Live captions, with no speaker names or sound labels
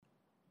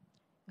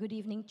Good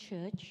evening,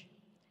 church.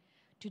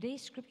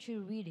 Today's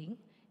scripture reading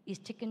is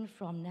taken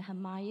from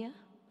Nehemiah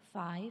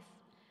 5,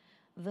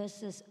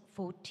 verses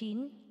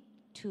 14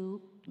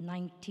 to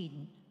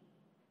 19.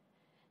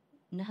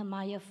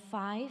 Nehemiah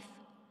 5,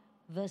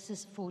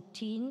 verses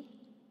 14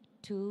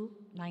 to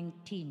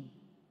 19.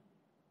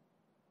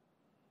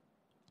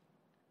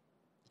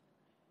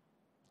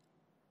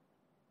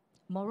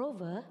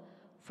 Moreover,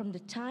 from the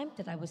time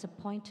that I was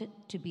appointed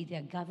to be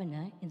their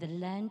governor in the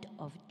land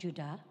of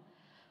Judah,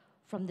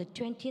 from the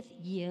 20th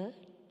year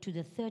to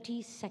the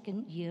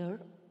 32nd year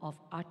of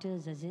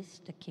Artaxerxes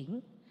the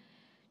king,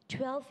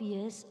 12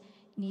 years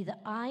neither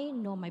I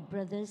nor my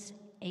brothers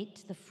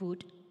ate the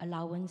food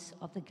allowance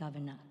of the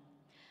governor.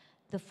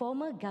 The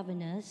former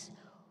governors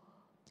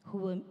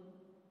who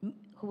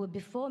were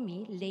before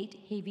me laid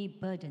heavy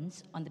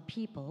burdens on the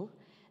people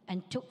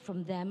and took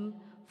from them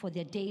for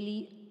their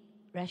daily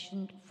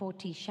ration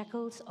 40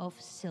 shekels of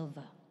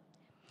silver.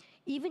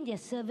 Even their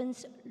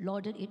servants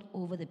lorded it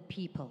over the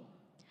people.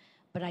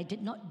 But I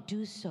did not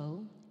do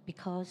so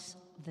because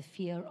of the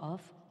fear of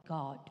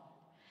God.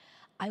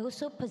 I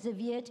also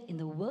persevered in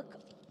the work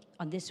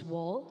on this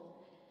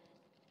wall,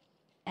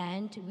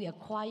 and we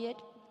acquired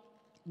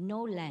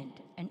no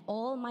land, and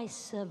all my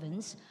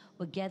servants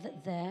were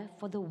gathered there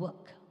for the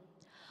work.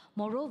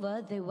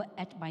 Moreover, there were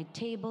at my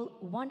table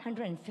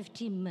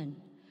 150 men,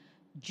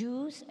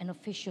 Jews and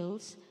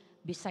officials,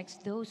 besides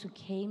those who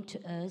came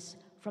to us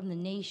from the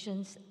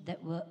nations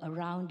that were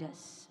around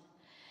us.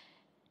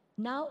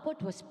 Now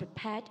what was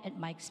prepared at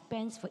my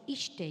expense for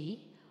each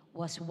day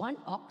was 1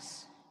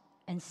 ox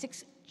and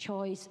 6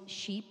 choice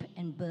sheep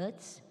and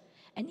birds,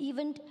 and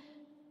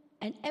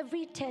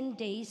every 10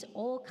 days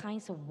all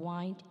kinds of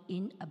wine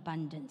in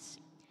abundance.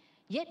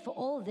 Yet for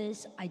all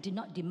this I did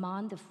not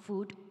demand the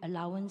food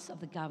allowance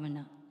of the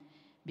governor,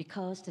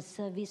 because the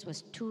service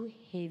was too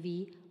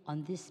heavy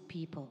on this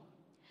people.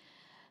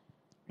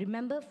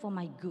 Remember for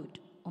my good,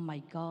 O my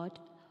God,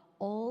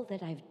 all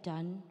that I've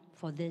done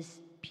for this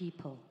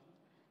people.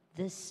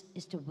 This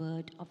is the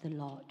word of the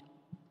Lord.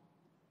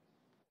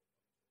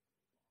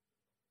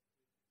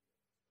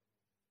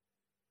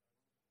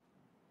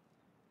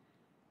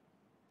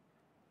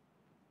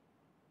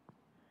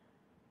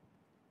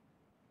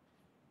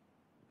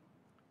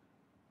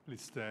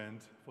 Please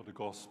stand for the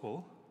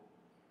gospel.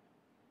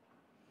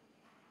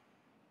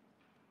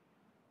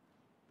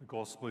 The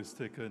gospel is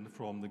taken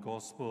from the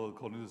gospel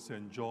according to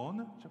St.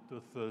 John, chapter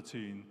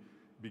 13,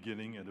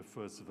 beginning at the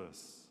first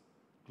verse.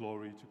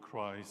 Glory to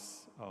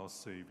Christ, our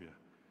Savior.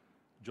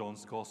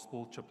 John's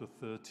Gospel, chapter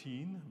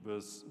 13,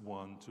 verse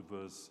 1 to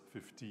verse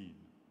 15.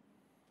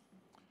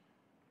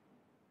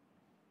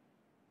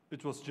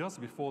 It was just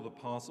before the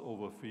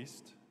Passover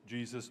feast.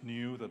 Jesus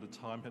knew that the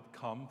time had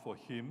come for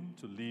him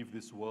to leave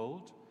this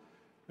world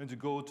and to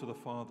go to the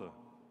Father.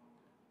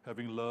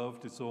 Having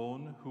loved his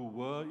own who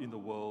were in the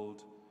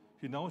world,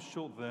 he now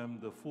showed them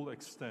the full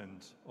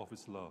extent of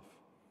his love.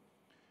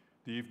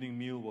 The evening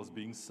meal was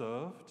being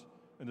served,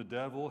 and the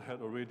devil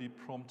had already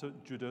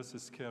prompted Judas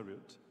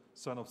Iscariot,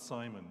 son of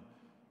Simon,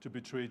 to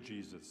betray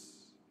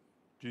Jesus.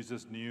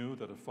 Jesus knew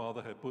that the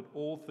Father had put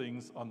all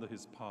things under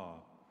his power,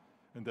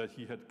 and that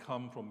he had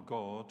come from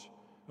God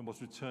and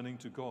was returning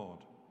to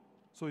God.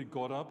 So he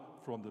got up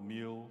from the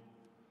meal,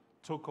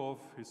 took off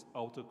his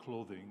outer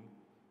clothing,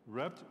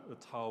 wrapped a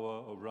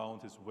towel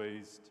around his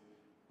waist.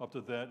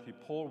 After that, he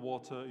poured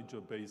water into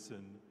a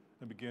basin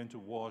and began to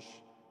wash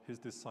his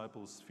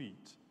disciples'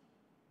 feet,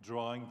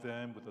 drying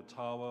them with a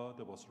towel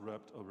that was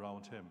wrapped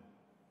around him.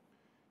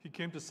 He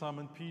came to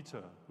Simon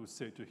Peter, who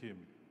said to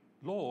him,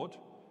 "Lord,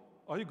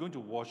 are you going to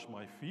wash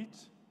my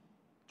feet?"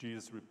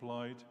 Jesus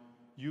replied,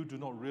 "You do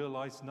not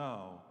realize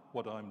now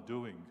what I'm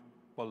doing,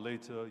 but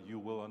later you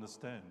will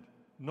understand."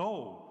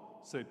 "No,"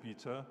 said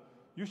Peter,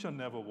 "you shall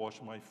never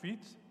wash my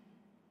feet."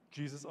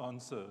 Jesus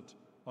answered,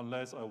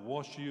 "Unless I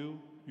wash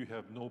you, you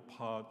have no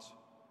part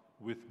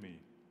with me."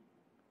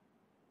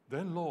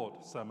 "Then,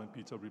 Lord," Simon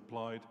Peter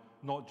replied,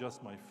 "not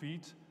just my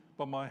feet,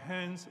 but my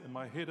hands and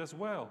my head as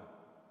well."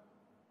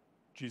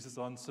 Jesus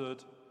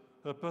answered,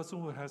 "A person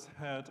who has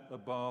had a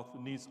bath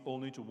needs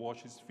only to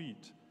wash his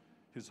feet.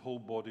 His whole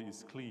body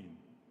is clean.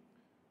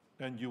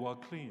 And you are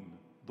clean,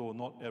 though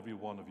not every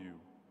one of you."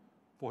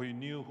 For he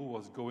knew who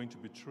was going to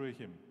betray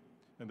him,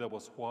 and that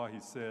was why he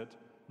said,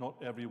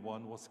 "Not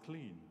everyone was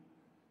clean."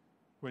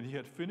 When he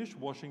had finished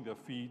washing their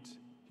feet,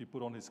 he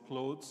put on his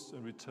clothes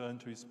and returned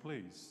to his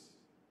place.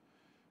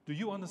 "Do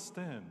you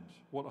understand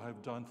what I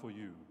have done for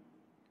you?"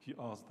 he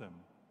asked them.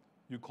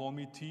 "You call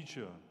me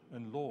teacher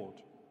and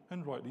Lord,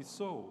 and rightly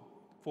so,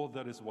 for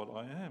that is what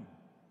I am.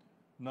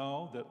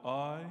 Now that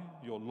I,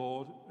 your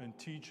Lord and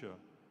teacher,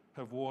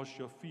 have washed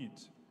your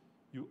feet,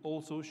 you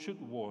also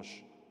should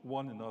wash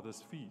one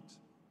another's feet.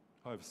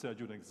 I have set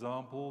you an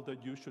example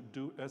that you should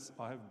do as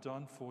I have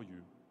done for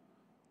you.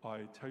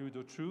 I tell you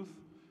the truth,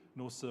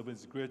 no servant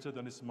is greater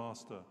than his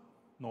master,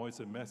 nor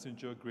is a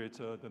messenger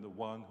greater than the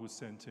one who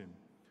sent him.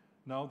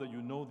 Now that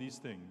you know these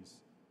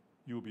things,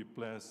 you will be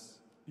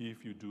blessed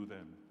if you do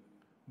them."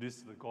 This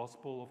is the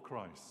gospel of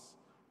Christ.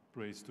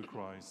 Praise to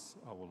Christ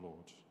our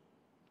Lord.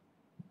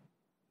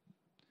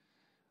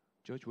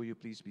 Church, will you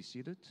please be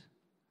seated?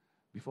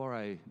 Before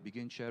I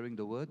begin sharing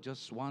the word,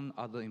 just one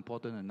other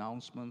important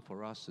announcement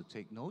for us to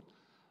take note.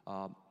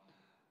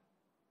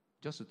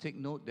 Just to take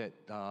note that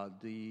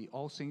the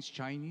All Saints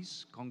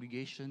Chinese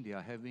congregation, they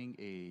are having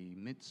a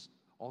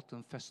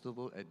Mid-Autumn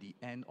Festival at the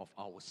end of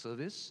our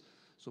service.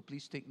 So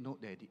please take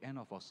note that at the end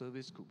of our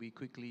service, could we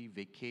quickly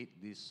vacate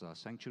this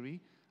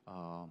sanctuary?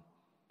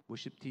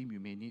 Worship team, you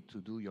may need to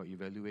do your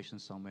evaluation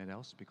somewhere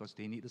else because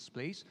they need this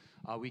place.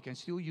 We can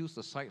still use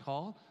the side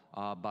hall,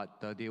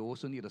 but they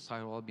also need the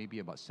side hall maybe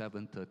about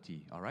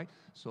 7:30, all right?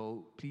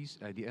 So please,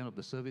 at the end of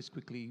the service,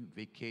 quickly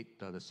vacate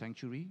the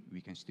sanctuary.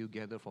 We can still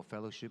gather for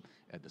fellowship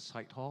at the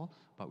side hall,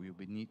 but we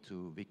will need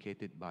to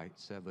vacate it by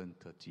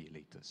 7:30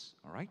 latest,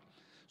 all right?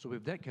 So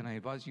with that, can I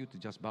advise you to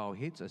just bow our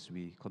heads as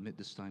we commit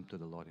this time to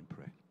the Lord in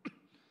prayer?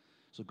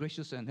 So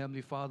gracious and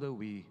Heavenly Father,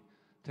 we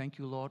thank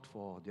you, Lord,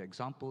 for the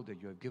example that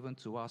you have given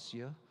to us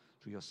here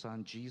through your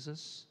Son,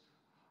 Jesus,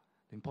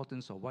 the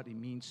importance of what it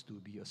means to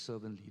be a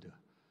servant leader.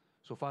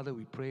 So, Father,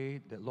 we pray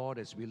that, Lord,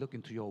 as we look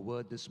into your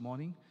word this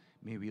morning,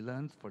 may we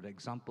learn from the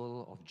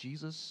example of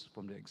Jesus,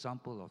 from the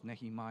example of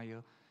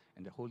Nehemiah,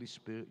 and the Holy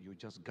Spirit, you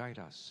just guide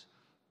us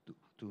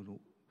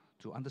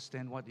to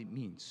understand what it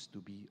means to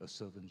be a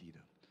servant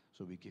leader.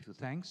 So we give you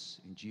thanks.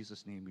 In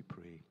Jesus' name we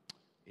pray.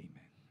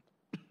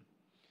 Amen.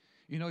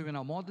 You know, in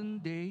our modern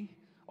day,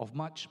 of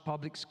much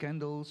public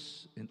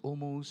scandals in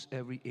almost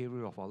every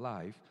area of our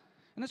life,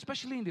 and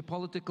especially in the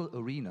political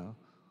arena,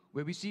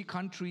 where we see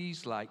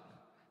countries like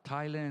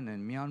Thailand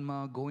and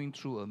Myanmar going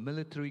through a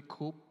military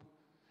coup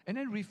and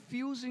then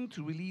refusing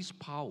to release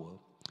power,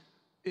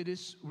 it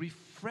is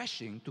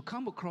refreshing to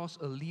come across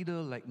a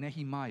leader like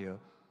Nehemiah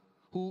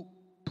who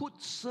put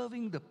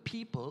serving the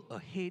people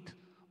ahead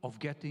of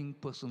getting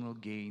personal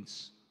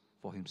gains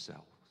for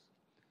himself.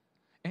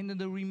 And in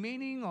the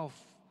remaining of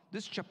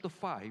this chapter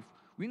 5,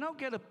 we now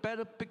get a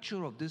better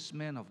picture of this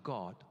man of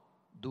God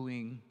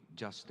doing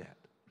just that.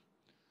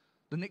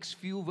 The next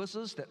few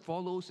verses that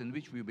follows, in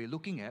which we'll be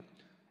looking at,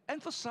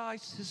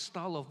 emphasize his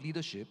style of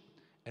leadership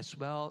as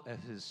well as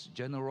his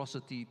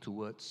generosity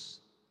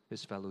towards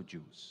his fellow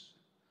Jews.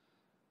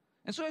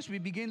 And so as we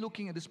begin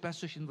looking at this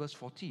passage in verse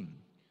 14,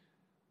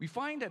 we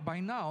find that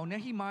by now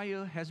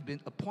Nehemiah has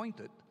been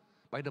appointed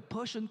by the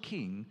Persian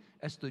king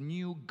as the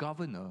new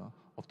governor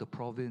of the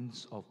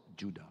province of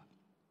Judah.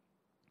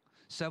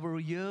 Several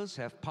years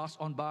have passed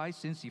on by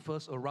since he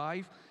first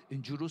arrived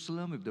in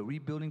Jerusalem with the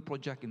rebuilding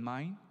project in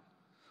mind.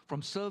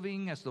 From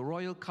serving as the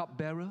royal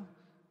cupbearer,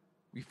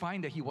 we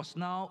find that he was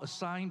now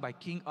assigned by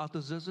King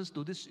Artaxerxes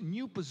to this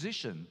new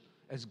position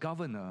as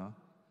governor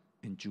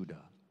in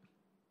Judah.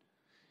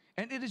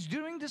 And it is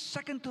during this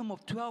second term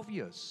of 12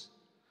 years,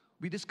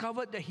 we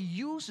discovered that he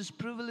used his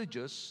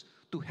privileges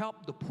to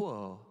help the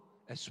poor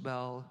as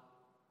well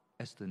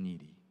as the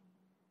needy.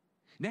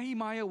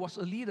 Nehemiah was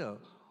a leader,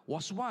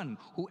 was one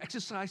who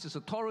exercised his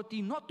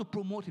authority not to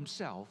promote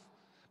himself,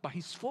 but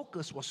his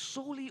focus was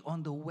solely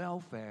on the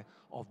welfare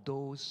of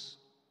those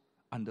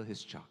under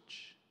his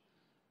charge.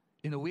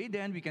 In a way,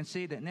 then, we can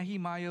say that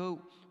Nehemiah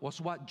was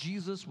what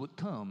Jesus would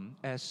term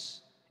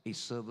as a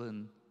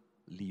servant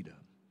leader.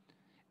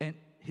 And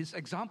his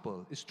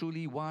example is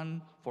truly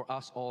one for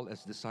us all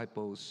as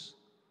disciples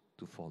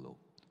to follow.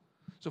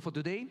 So for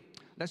today,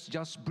 let's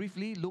just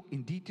briefly look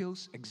in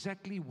details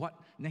exactly what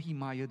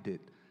Nehemiah did,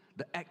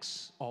 the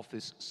acts of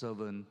his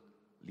servant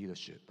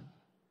leadership.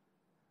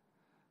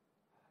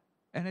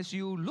 And as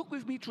you look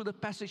with me through the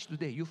passage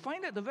today, you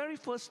find that the very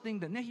first thing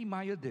that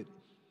Nehemiah did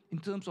in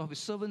terms of his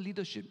servant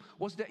leadership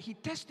was that he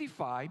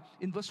testified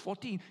in verse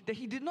 14 that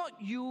he did not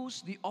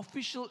use the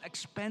official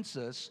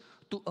expenses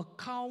to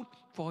account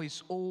for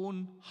his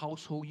own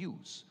household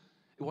use.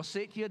 It was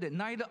said here that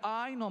neither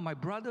I nor my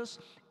brothers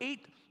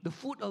ate the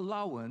food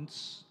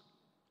allowance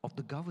of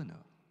the governor.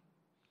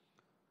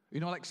 You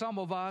know, like some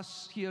of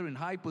us here in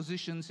high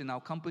positions in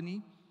our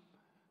company,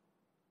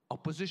 our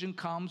position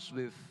comes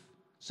with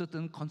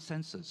certain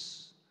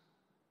consensus.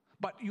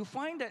 But you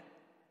find that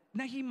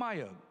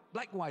Nehemiah,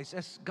 likewise,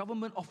 as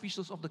government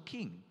officials of the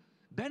king,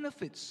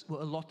 benefits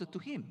were allotted to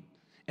him.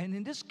 And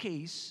in this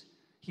case,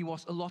 he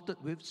was allotted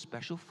with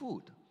special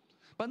food.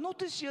 But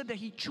notice here that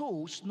he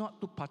chose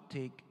not to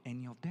partake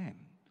any of them.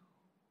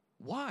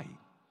 Why?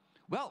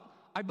 Well,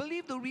 I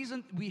believe the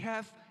reason we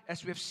have,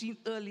 as we have seen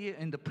earlier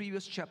in the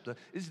previous chapter,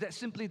 is that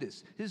simply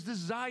this. His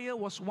desire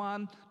was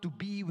one to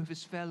be with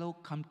his fellow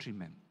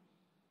countrymen.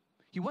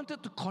 He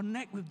wanted to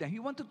connect with them. He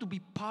wanted to be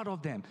part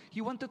of them.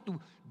 He wanted to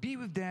be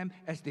with them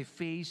as they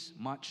face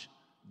much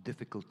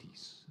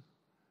difficulties.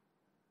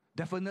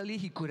 Definitely,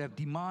 he could have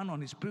demand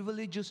on his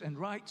privileges and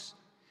rights.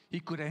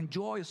 He could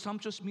enjoy a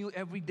sumptuous meal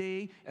every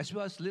day, as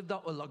well as lived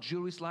out a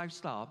luxurious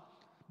lifestyle.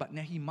 But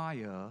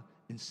Nehemiah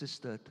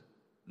insisted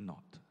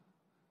not.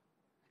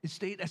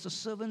 Instead, as a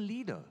servant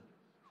leader,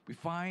 we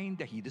find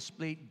that he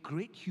displayed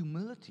great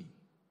humility.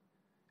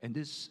 And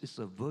this is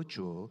a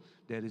virtue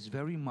that is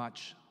very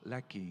much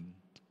lacking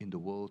in the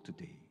world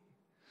today.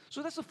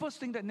 So that's the first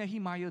thing that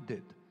Nehemiah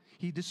did.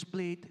 He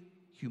displayed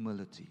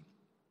humility.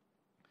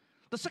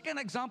 The second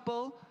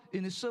example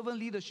in his servant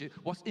leadership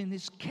was in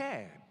his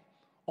care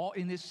or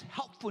in his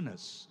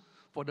helpfulness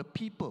for the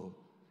people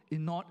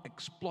in not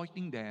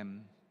exploiting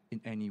them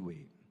in any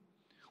way.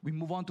 We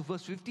move on to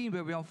verse 15,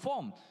 where we are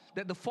informed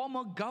that the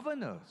former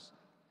governors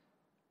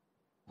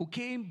who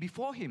came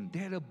before him, they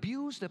had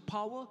abused their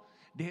power,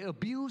 they had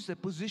abused their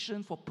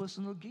position for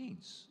personal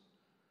gains.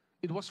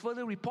 It was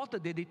further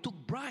reported that they took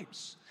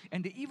bribes,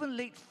 and they even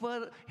laid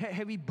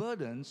heavy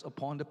burdens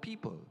upon the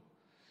people.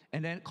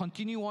 And then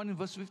continue on in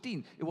verse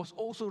 15. It was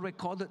also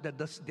recorded that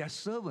their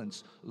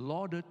servants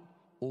lorded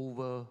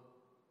over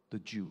the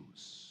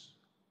Jews.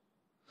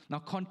 Now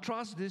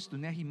contrast this to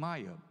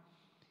Nehemiah.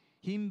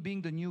 Him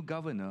being the new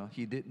governor,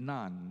 he did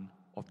none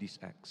of these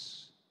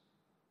acts.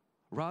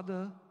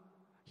 Rather,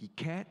 he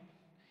cared,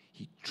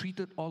 he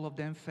treated all of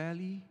them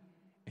fairly,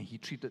 and he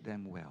treated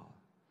them well.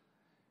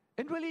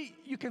 And really,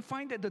 you can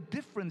find that the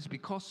difference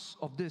because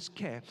of this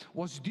care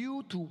was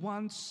due to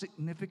one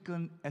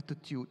significant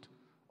attitude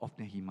of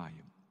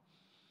Nehemiah.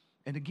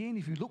 And again,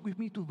 if you look with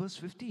me to verse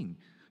 15,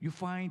 you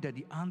find that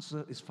the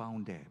answer is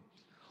found there.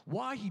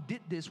 Why he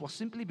did this was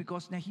simply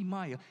because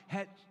Nehemiah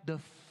had the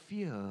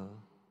fear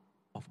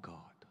of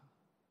God.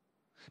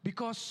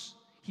 Because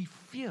he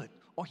feared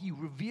or he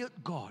revered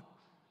God,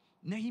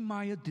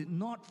 Nehemiah did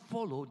not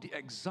follow the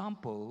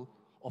example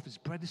of his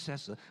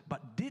predecessor,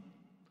 but did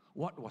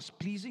what was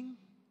pleasing.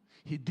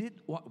 He did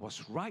what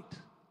was right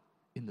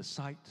in the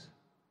sight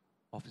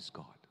of his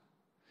God.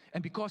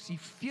 And because he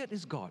feared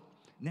his God,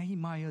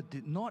 Nehemiah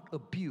did not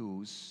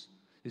abuse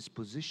his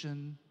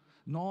position,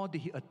 nor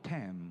did he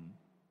attempt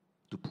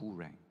to pull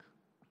rank.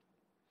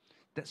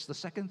 That's the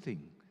second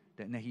thing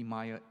that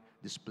Nehemiah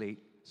displayed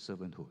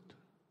servanthood.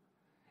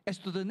 As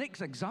to the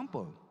next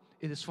example,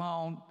 it is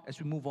found as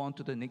we move on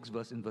to the next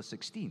verse in verse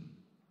 16.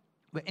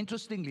 Where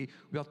interestingly,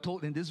 we are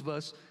told in this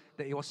verse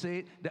that it was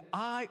said that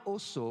I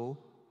also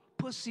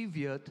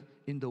persevered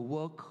in the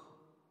work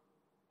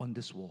on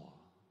this wall.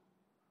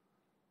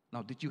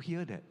 Now, did you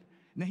hear that?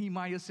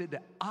 Nehemiah said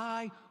that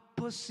I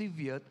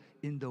persevered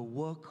in the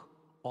work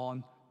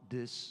on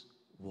this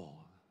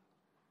wall.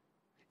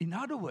 In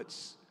other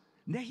words,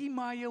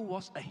 Nehemiah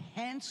was a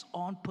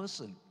hands-on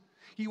person.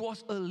 He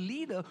was a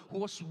leader who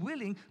was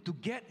willing to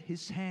get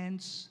his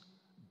hands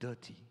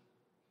dirty.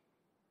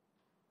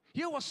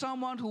 Here was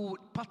someone who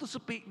would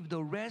participate with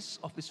the rest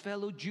of his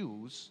fellow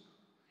Jews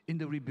in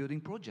the rebuilding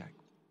project.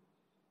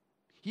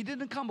 He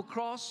didn't come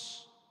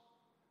across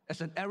as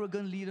an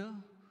arrogant leader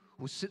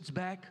who sits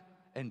back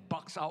and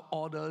barks out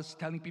orders,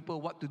 telling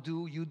people what to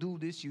do. You do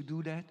this, you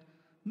do that.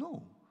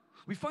 No.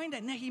 We find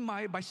that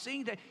Nehemiah, by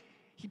saying that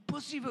he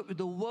persevered with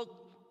the work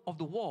of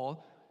the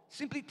wall,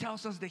 simply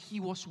tells us that he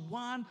was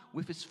one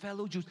with his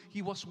fellow Jews.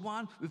 He was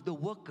one with the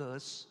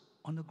workers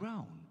on the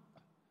ground.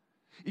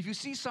 If you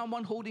see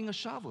someone holding a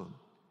shovel,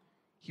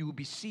 he will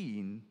be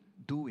seen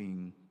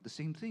doing the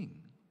same thing.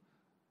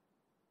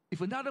 If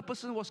another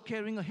person was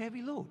carrying a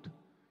heavy load,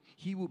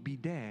 he would be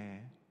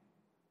there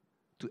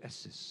to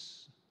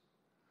assist.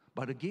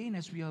 But again,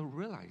 as we all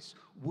realize,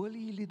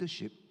 worldly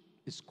leadership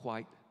is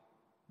quite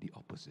the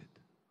opposite.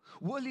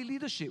 Worldly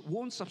leadership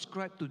won't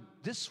subscribe to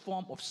this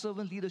form of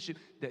servant leadership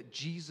that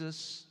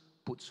Jesus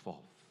puts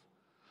forth.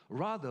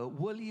 Rather,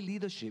 worldly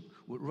leadership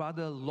would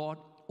rather lord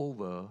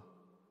over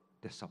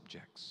their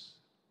subjects.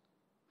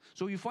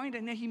 So you find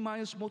that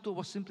Nehemiah's motto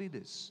was simply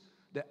this,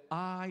 that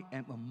I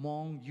am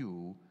among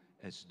you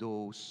as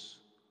those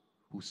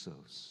who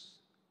serves.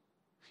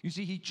 You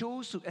see, he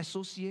chose to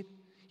associate,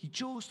 he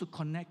chose to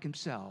connect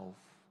himself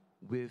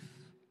with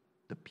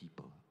the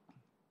people.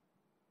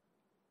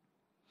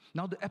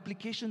 Now the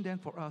application then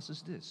for us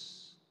is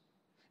this.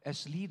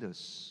 As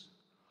leaders,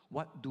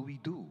 what do we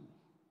do?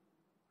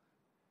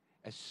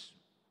 As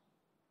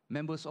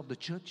members of the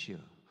church here,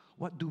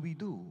 what do we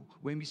do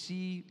when we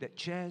see that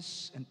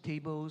chairs and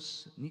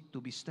tables need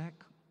to be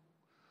stacked?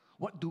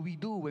 What do we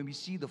do when we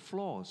see the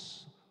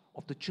floors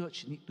of the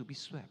church need to be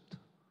swept?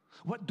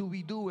 What do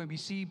we do when we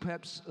see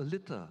perhaps a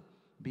litter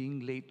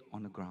being laid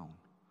on the ground?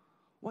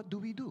 What do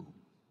we do?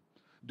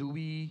 Do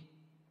we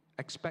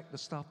expect the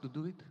staff to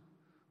do it?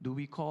 Do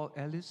we call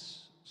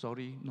Alice?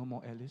 Sorry, no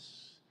more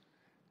Alice.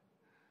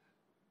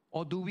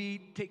 Or do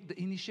we take the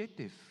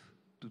initiative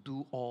to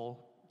do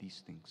all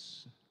these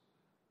things?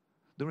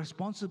 The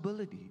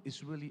responsibility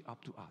is really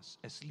up to us.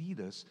 As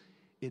leaders,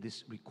 it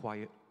is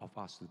required of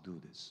us to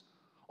do this.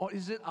 Or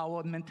is it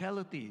our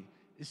mentality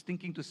is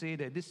thinking to say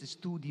that this is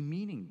too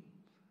demeaning?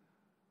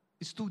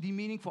 It's too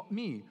demeaning for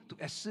me to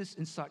assist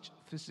in such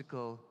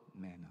physical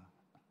manner.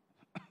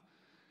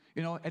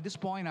 At this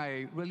point,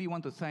 I really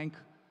want to thank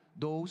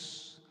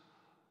those,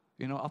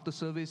 after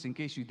service, in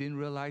case you didn't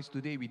realize,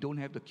 today we don't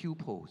have the queue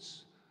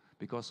posts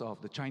because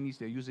of the Chinese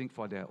they're using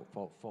for their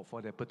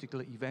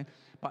particular event.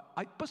 But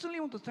I personally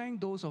want to thank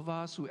those of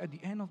us who, at the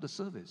end of the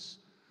service,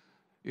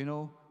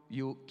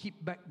 you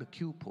keep back the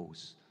queue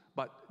posts.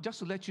 But just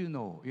to let you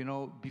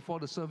know, before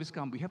the service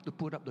comes, we have to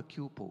put up the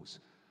queue posts.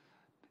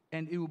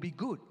 And it will be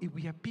good if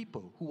we have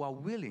people who are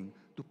willing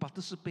to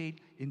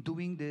participate in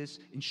doing this,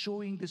 in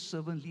showing this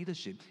servant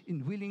leadership,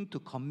 in willing to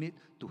commit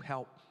to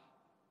help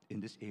in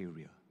this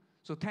area.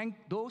 So thank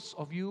those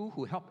of you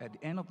who helped at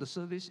the end of the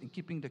service in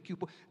keeping the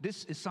cupid.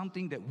 This is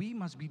something that we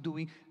must be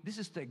doing. This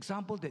is the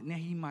example that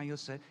Nehemiah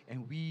set,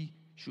 and we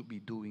should be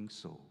doing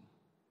so.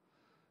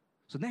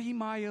 So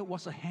Nehemiah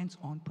was a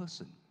hands-on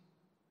person.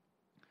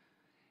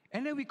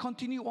 And then we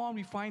continue on,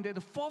 we find that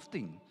the fourth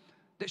thing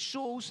that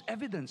shows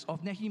evidence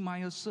of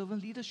Nehemiah's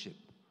servant leadership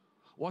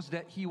was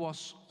that he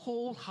was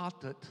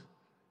wholehearted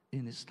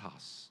in his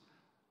task.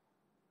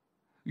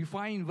 We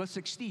find in verse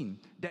 16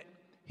 that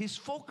his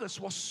focus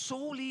was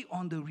solely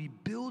on the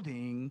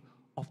rebuilding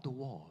of the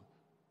wall.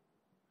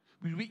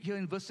 We read here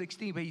in verse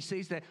 16 where he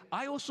says that,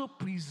 I also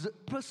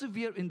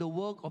persevere in the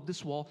work of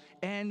this wall,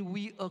 and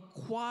we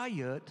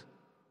acquired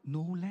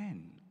no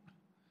land.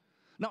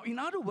 Now, in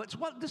other words,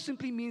 what this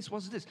simply means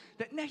was this,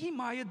 that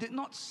Nehemiah did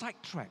not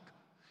sidetrack.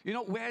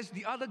 Whereas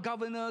the other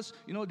governors,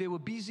 they were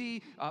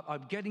busy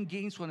getting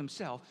gains for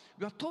themselves.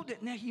 We are told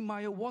that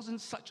Nehemiah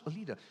wasn't such a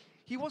leader.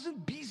 He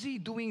wasn't busy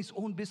doing his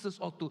own business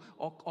or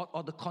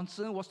the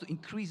concern was to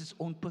increase his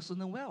own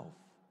personal wealth.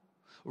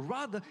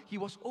 Rather, he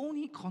was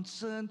only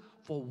concerned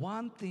for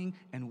one thing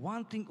and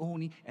one thing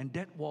only, and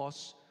that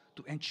was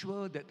to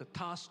ensure that the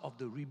task of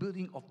the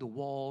rebuilding of the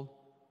wall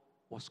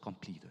was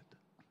completed.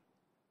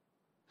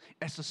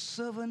 As a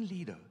servant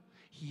leader,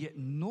 he had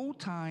no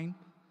time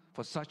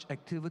for such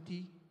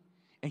activity,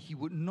 and he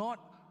would not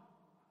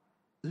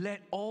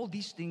let all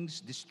these things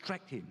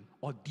distract him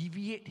or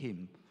deviate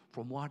him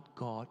from what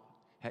God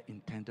had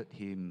intended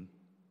him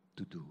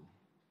to do.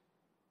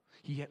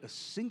 He had a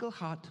single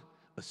heart,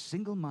 a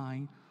single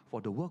mind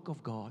for the work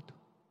of God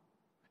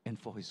and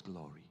for His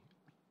glory.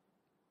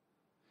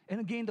 And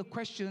again, the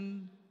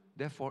question,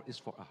 therefore, is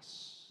for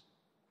us.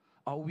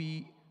 Are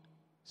we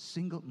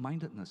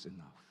single-mindedness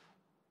enough?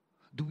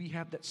 Do we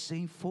have that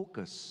same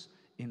focus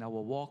in our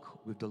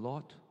walk with the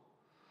Lord?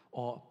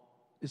 Or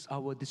is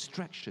our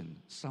distraction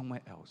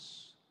somewhere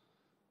else?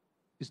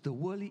 Is the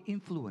worldly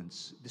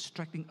influence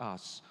distracting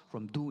us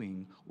from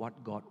doing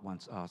what God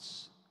wants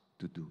us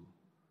to do?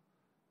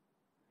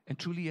 And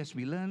truly, as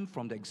we learn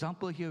from the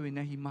example here in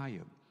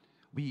Nehemiah,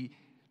 we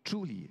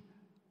truly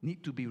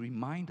need to be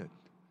reminded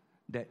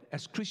that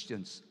as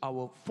Christians,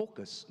 our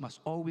focus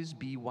must always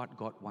be what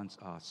God wants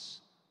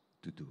us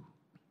to do.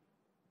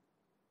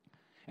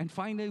 And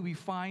finally, we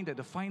find that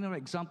the final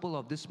example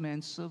of this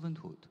man's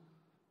servanthood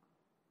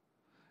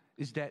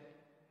is that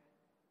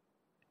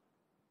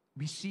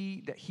we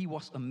see that he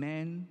was a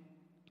man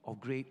of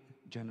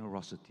great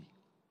generosity.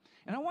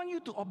 And I want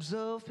you to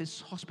observe his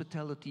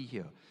hospitality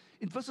here.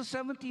 In verses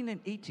 17 and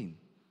 18,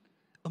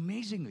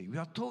 amazingly, we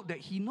are told that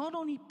he not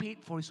only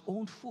paid for his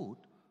own food,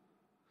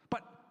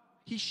 but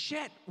he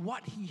shared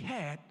what he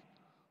had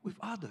with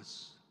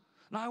others.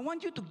 Now, I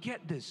want you to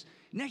get this.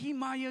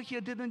 Nehemiah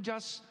here didn't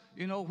just,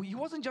 he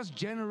wasn't just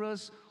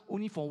generous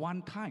only for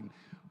one time.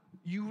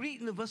 You read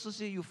in the verses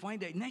here, you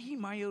find that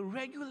Nehemiah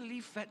regularly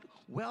fed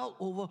well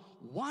over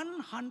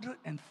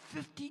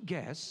 150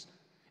 guests,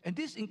 and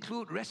this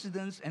includes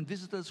residents and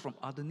visitors from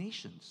other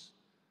nations.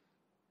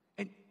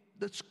 And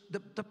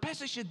the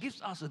passage here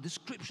gives us a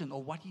description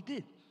of what he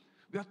did.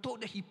 We are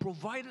told that he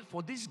provided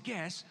for these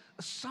guests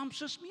a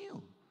sumptuous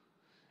meal.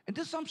 And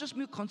this sumptuous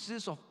meal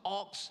consists of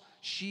ox,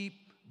 sheep,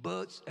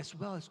 birds, as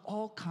well as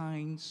all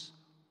kinds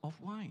of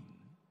wine.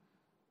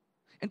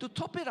 And to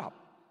top it up,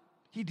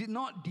 he did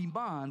not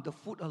demand the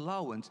food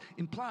allowance,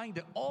 implying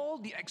that all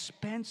the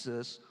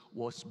expenses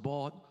was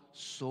bought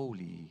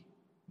solely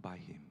by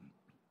him.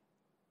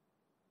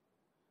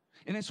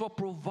 And as for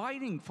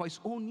providing for his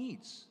own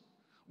needs,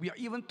 we are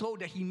even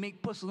told that he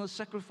made personal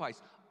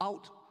sacrifice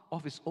out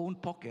of his own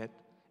pocket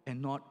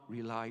and not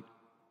relied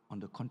on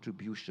the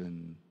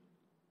contribution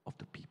of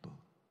the people.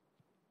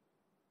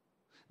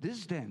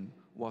 This then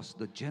was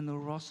the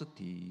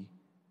generosity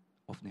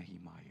of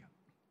Nehemiah.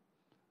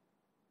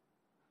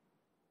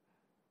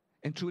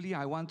 And truly,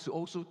 I want to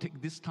also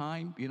take this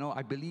time,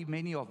 I believe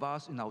many of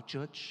us in our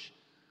church,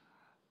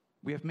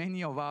 we have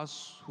many of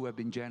us who have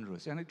been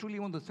generous. And I truly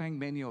want to thank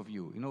many of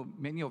you.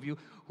 Many of you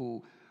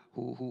who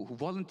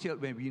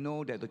volunteered when we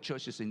know that the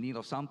church is in need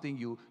of something.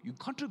 You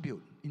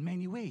contribute in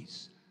many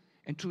ways.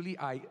 And truly,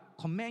 I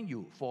commend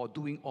you for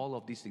doing all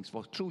of these things.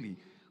 For truly,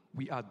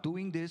 we are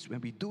doing this.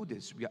 When we do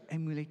this, we are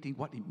emulating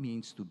what it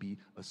means to be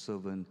a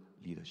servant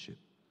leadership.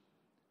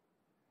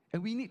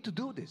 And we need to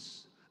do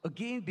this.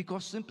 Again,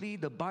 because simply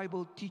the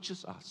Bible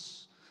teaches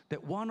us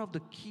that one of the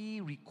key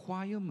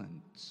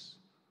requirements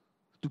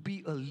to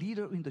be a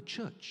leader in the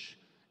church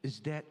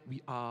is that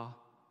we are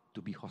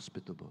to be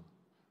hospitable.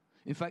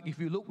 In fact, if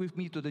you look with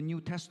me to the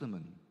New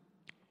Testament,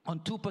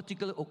 on two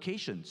particular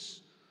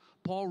occasions,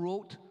 Paul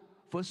wrote,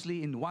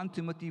 firstly in 1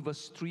 Timothy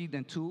verse 3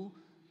 and 2,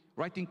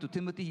 writing to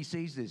Timothy, he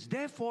says this,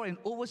 "Therefore an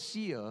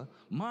overseer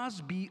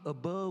must be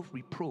above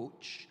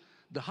reproach,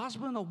 the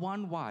husband of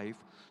one wife,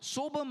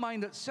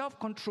 sober-minded,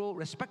 self-controlled,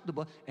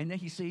 respectable," and then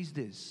he says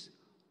this,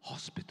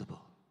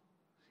 "hospitable,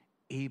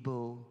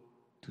 able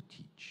to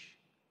teach."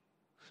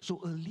 So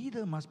a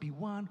leader must be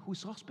one who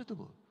is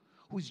hospitable,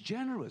 who is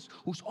generous,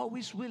 who's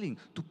always willing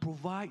to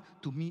provide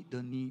to meet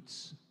the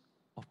needs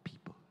of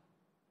people.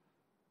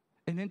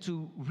 And then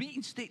to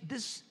reinstate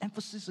this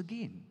emphasis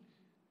again.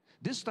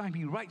 This time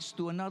he writes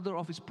to another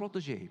of his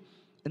protege,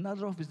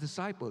 another of his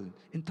disciple,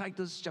 in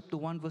Titus chapter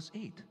 1, verse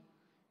 8.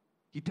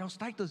 He tells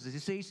Titus this, he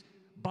says,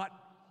 but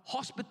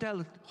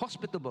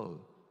hospitable,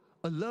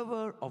 a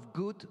lover of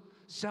good,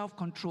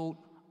 self-controlled,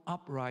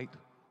 upright,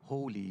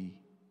 holy,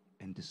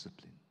 and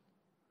disciplined.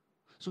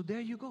 So there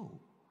you go.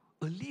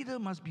 A leader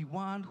must be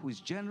one who is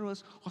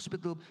generous,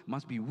 hospitable,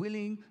 must be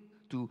willing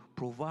to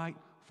provide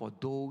for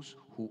those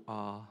who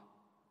are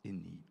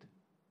in need.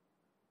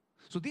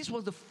 So these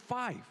were the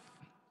 5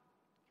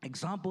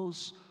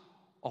 examples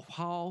of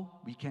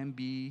how we can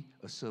be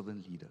a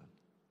servant leader.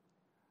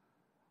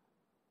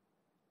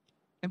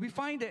 And we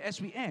find that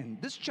as we end,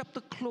 this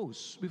chapter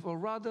closes with a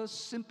rather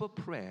simple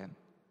prayer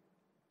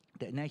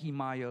that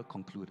Nehemiah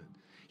concluded.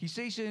 He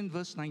says in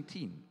verse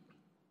 19,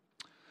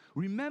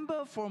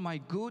 remember for my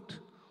good,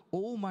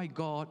 O my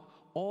God,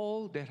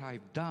 all that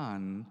I've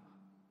done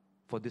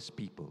for this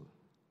people.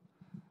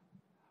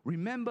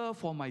 Remember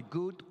for my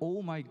good,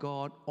 O my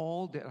God,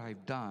 all that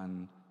I've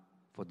done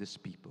for this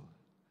people.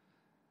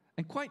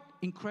 And quite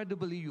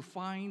incredibly, you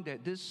find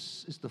that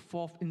this is the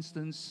 4th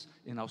instance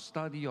in our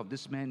study of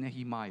this man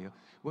Nehemiah,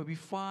 where we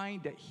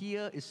find that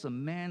here is a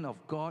man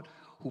of God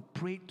who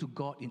prayed to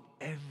God in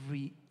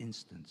every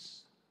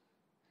instance.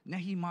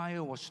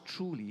 Nehemiah was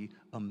truly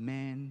a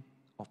man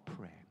of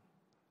prayer.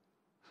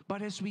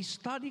 But as we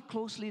study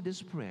closely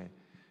this prayer,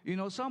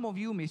 some of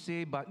you may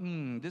say, but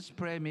this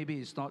prayer maybe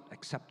is not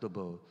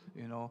acceptable,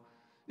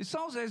 It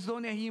sounds as though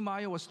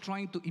Nehemiah was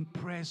trying to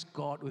impress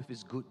God with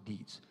his good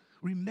deeds.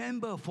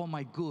 Remember for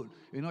my good.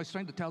 He's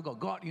trying to tell God,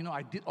 God,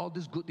 I did all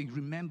this good things.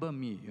 Remember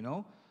me,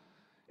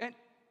 And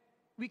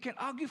we can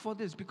argue for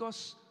this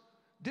because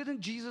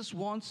didn't Jesus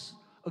once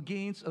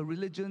against a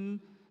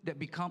religion that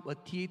become a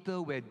theater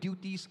where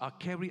duties are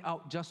carried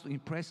out just to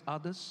impress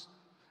others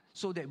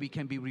so that we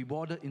can be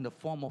rewarded in the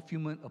form of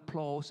human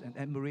applause and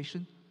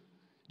admiration?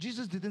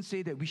 Jesus didn't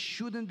say that we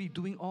shouldn't be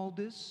doing all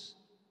this.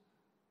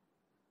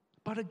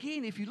 But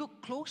again, if you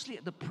look closely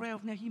at the prayer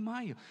of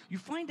Nehemiah, you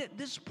find that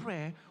this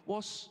prayer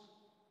was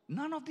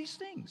none of these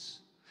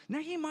things.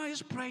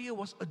 Nehemiah's prayer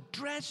was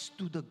addressed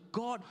to the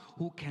God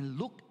who can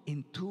look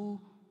into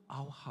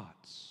our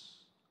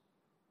hearts.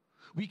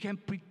 We can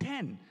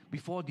pretend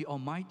before the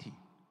Almighty,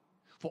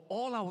 for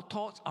all our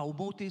thoughts, our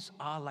motives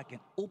are like an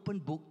open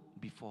book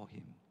before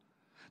Him.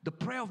 The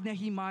prayer of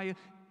Nehemiah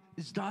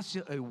is thus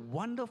a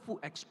wonderful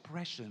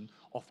expression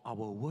of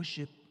our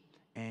worship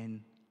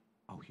and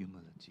our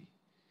humility.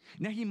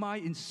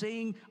 Nehemiah,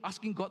 in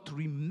asking God to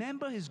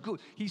remember His good,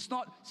 he's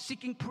not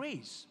seeking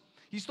praise.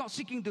 He's not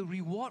seeking the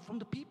reward from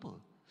the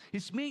people.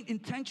 His main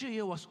intention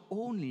here was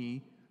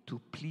only to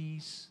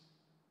please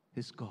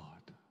his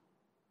God.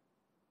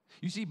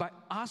 You see, by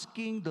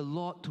asking the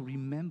Lord to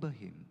remember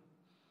him,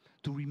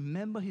 to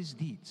remember his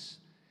deeds,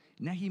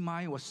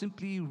 Nehemiah was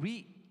simply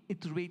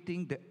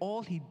reiterating that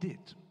all he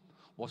did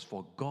was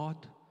for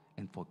God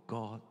and for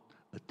God's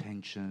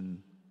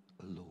attention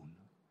alone.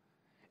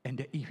 And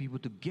that if he were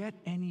to get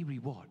any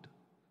reward,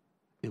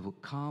 it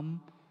would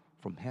come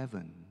from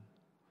heaven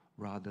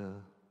rather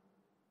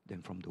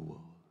than from the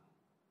world.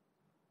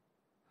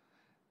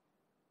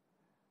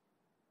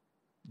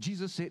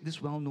 Jesus said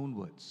these well-known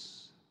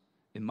words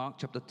in Mark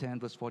chapter 10,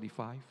 verse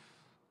 45,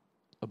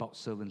 about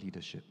servant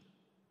leadership.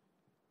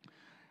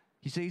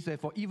 He says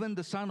that, for even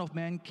the Son of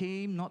Man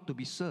came not to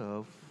be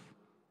served,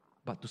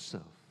 but to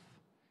serve,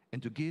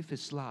 and to give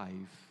his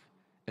life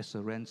as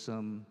a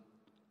ransom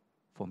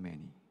for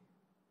many.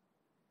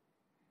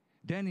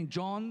 Then in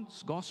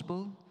John's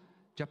Gospel,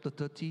 chapter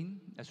 13,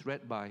 as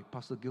read by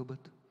Pastor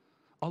Gilbert,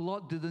 our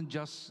Lord didn't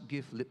just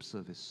give lip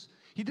service.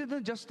 He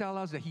didn't just tell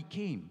us that he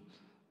came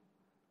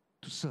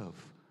to serve,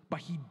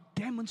 but he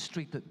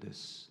demonstrated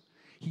this.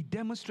 He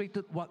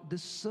demonstrated what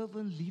this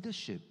servant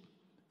leadership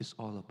is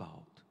all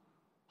about.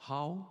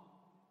 How?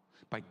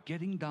 By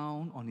getting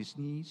down on his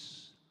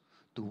knees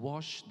to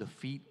wash the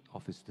feet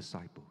of his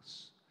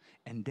disciples.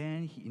 And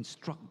then he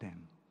instructed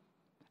them,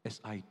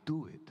 as I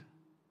do it,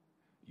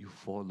 you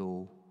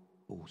follow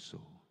also.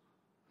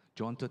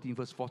 John 13,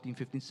 verse 14,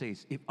 15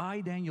 says, if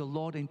I then, your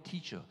Lord and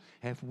teacher,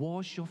 have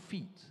washed your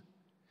feet,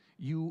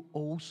 you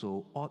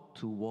also ought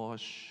to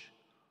wash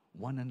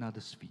one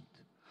another's feet.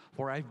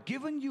 For I've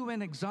given you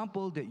an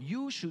example that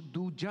you should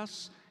do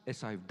just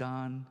as I've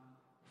done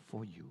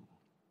for you.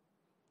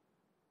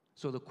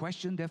 So the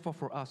question therefore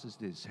for us is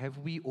this: have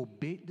we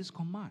obeyed this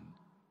command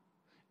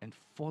and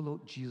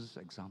followed Jesus'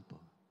 example?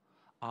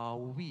 Are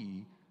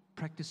we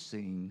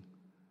practicing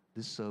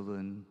this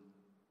servant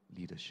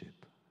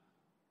leadership?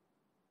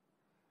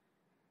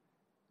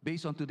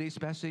 Based on today's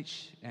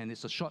passage, and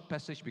it's a short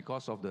passage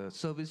because of the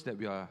service that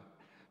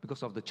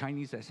because of the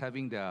Chinese that's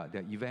having their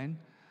event,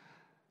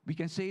 we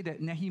can say that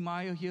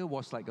Nehemiah here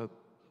was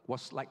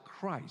like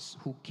Christ,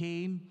 who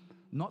came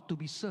not to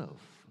be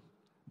served,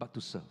 but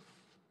to serve.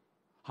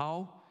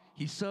 How?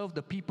 He served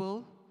the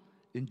people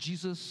in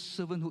Jesus'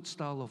 servanthood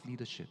style of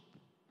leadership.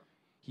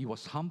 He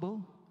was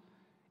humble,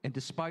 and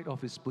despite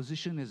of his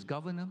position as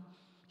governor,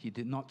 he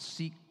did not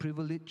seek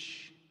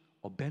privilege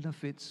or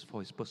benefits for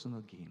his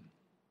personal gain.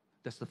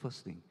 That's the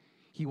first thing.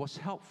 He was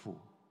helpful.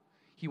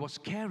 He was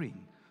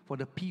caring for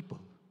the people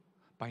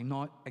by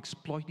not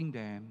exploiting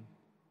them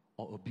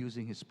or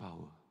abusing his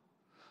power.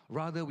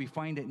 Rather, we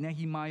find that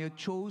Nehemiah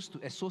chose to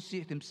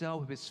associate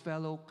himself with his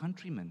fellow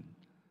countrymen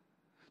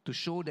to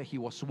show that he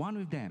was one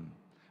with them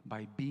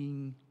by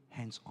being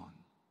hands-on.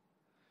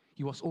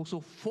 He was also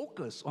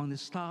focused on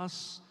his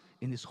task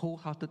in his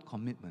wholehearted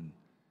commitment.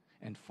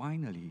 And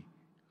finally,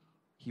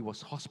 he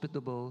was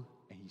hospitable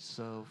and he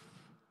served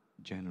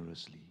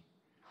generously.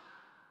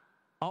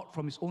 Out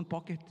from his own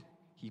pocket,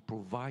 he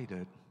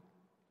provided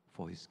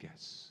for his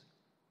guests.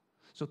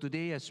 So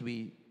today, as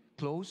we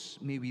close,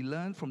 may we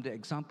learn from the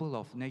example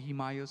of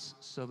Nehemiah's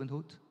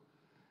servanthood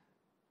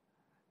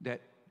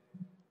that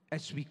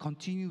as we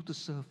continue to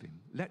serve him,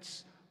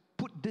 let's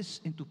put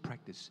this into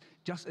practice.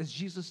 Just as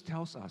Jesus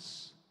tells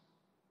us,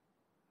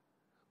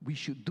 we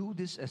should do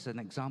this as an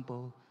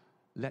example.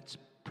 Let's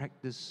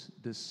practice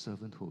this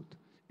servanthood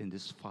in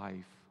this 5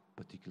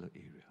 particular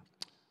area.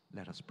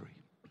 Let us pray.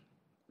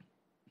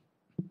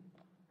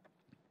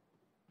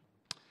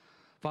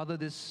 Father,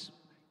 this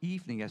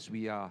evening as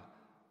we are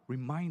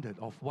reminded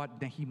of what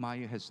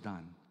Nehemiah has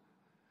done,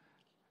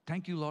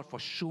 thank you, Lord, for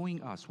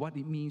showing us what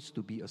it means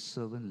to be a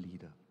servant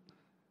leader,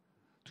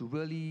 to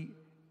really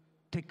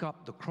take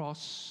up the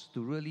cross,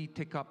 to really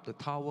take up the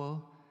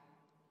towel,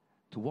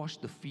 to wash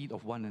the feet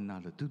of one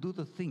another, to do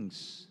the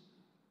things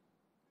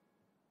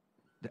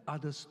that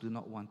others do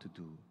not want to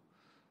do.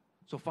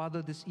 So,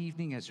 Father, this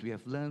evening, as we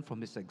have learned from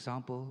this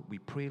example, we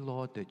pray,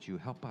 Lord, that you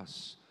help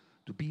us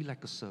to be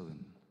like a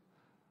servant,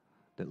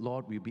 that,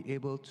 Lord, we'll be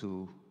able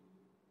to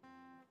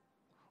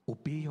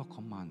obey your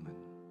commandment,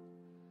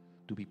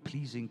 to be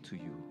pleasing to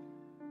you.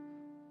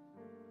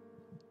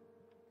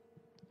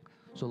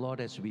 So,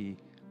 Lord, as we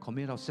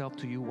commit ourselves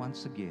to you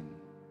once again,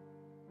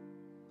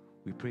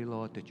 we pray,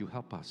 Lord, that you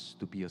help us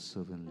to be a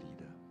servant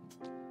leader.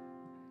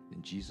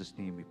 In Jesus'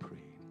 name we pray.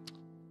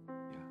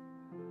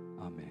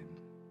 Yeah. Amen.